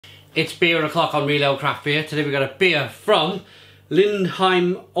It's beer o'clock on Real Ale Craft Beer. Today we've got a beer from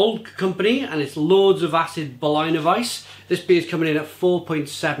Lindheim Ølkompani and it's Lords of Acid Berliner Weisse. This beer is coming in at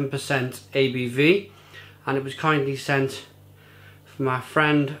 4.7% ABV and it was kindly sent from our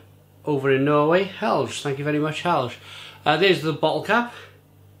friend over in Norway, Helge. Thank you very much, Helge. There's the bottle cap.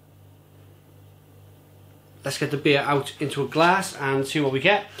 Let's get the beer out into a glass and see what we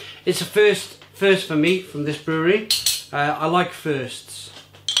get. It's a first for me from this brewery. I like firsts.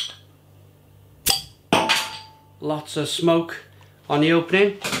 Lots of smoke on the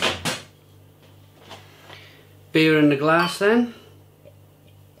opening. Beer in the glass then.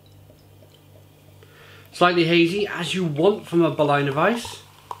 Slightly hazy, as you want from a Berliner Weisse.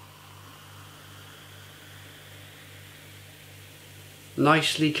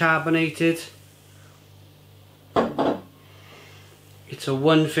 Nicely carbonated. It's a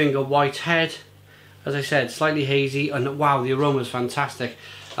one finger white head. As I said, slightly hazy, and wow, the aroma is fantastic.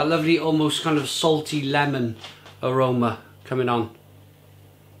 A lovely, almost kind of salty lemon aroma coming on.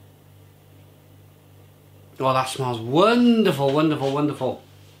 Oh, that smells wonderful, wonderful, wonderful.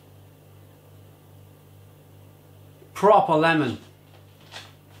 Proper lemon.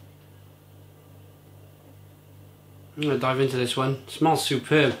 I'm going to dive into this one. It smells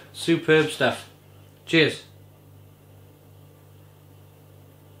superb. Superb stuff. Cheers.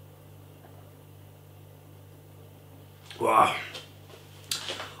 Wow.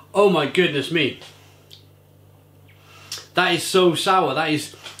 Oh my goodness me. That is so sour. That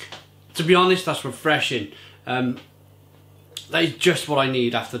is, to be honest, that's refreshing. That is just what I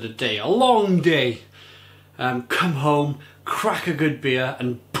need after the day. A long day. Come home, crack a good beer,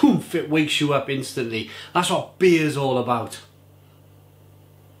 and poof, it wakes you up instantly. That's what beer's all about.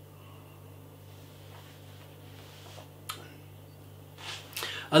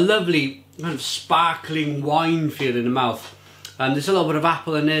 A lovely kind of sparkling wine feel in the mouth. There's a little bit of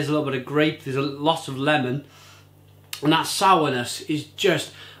apple in there, there's a little bit of grape, there's lots of lemon. And that sourness is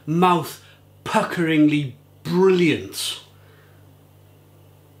just mouth puckeringly brilliant.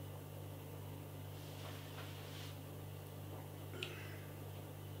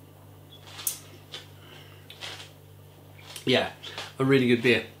 Yeah, a really good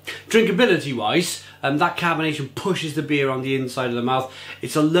beer. Drinkability wise, that carbonation pushes the beer on the inside of the mouth.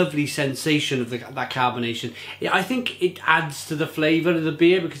 It's a lovely sensation of that carbonation. I think it adds to the flavour of the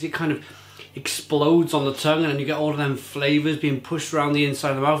beer because it kind of explodes on the tongue and you get all of them flavours being pushed around the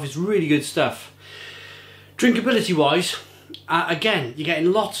inside of the mouth. It's really good stuff. Drinkability wise, again, you're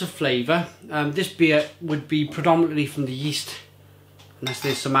getting lots of flavour. This beer would be predominantly from the yeast, unless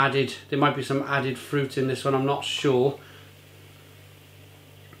there's some added, there might be some added fruit in this one, I'm not sure.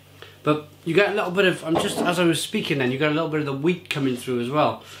 But you get a little bit of, just as I was speaking then, you got a little bit of the wheat coming through as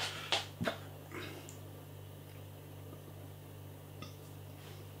well.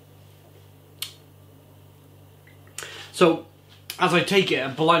 So, as I take it, a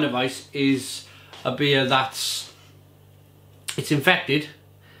Berliner Weisse is a beer it's infected,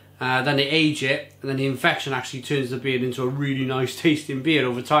 then they age it, and then the infection actually turns the beer into a really nice tasting beer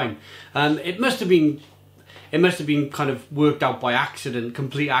over time. It must have been kind of worked out by accident,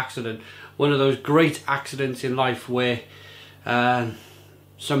 complete accident. One of those great accidents in life where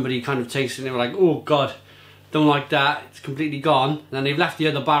somebody kind of tastes it and they were like, oh God, don't like that, it's completely gone. And then they've left the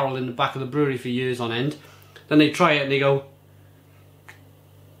other barrel in the back of the brewery for years on end. Then they try it and they go,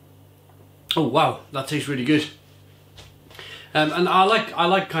 oh wow, that tastes really good. And I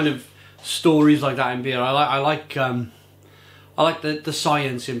like kind of stories like that in beer. I like the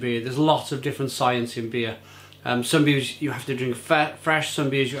science in beer. There's lots of different science in beer. Some beers you have to drink fresh, some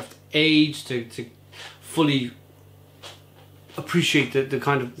beers you have to age to fully appreciate the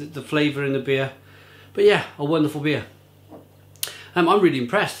kind of the flavour in the beer. But yeah, a wonderful beer. I'm really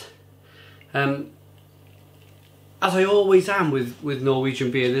impressed. As I always am with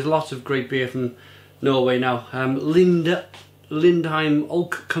Norwegian beer, there's lots of great beer from Norway now. Lindheim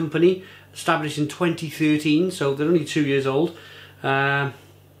Ølkompani, established in 2013, so they're only 2 years old. Something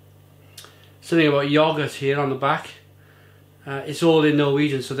about yogurt here on the back. It's all in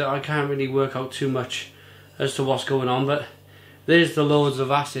Norwegian, so that I can't really work out too much as to what's going on, but there's the Lords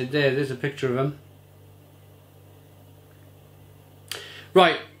of Acid there's a picture of them.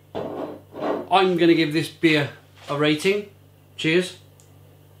 Right, I'm going to give this beer a rating. Cheers.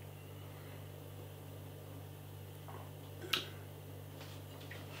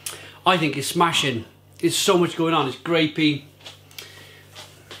 I think it's smashing. There's so much going on. It's grapey.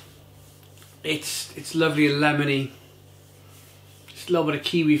 It's lovely and lemony. There's a little bit of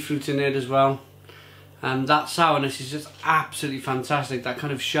kiwi fruit in it as well. And that sourness is just absolutely fantastic. That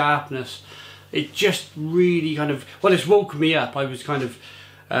kind of sharpness. It just really kind of, well, it's woke me up. I was kind of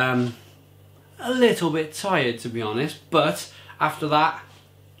A little bit tired, to be honest, but after that,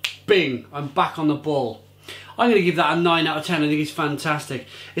 bing, I'm back on the ball. I'm going to give that a 9 out of 10. I think it's fantastic.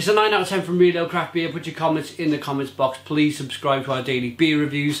 It's a 9 out of 10 from Real Ale Craft Beer. Put your comments in the comments box. Please subscribe to our daily beer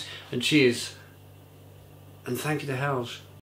reviews. And cheers. And thank you to Helge.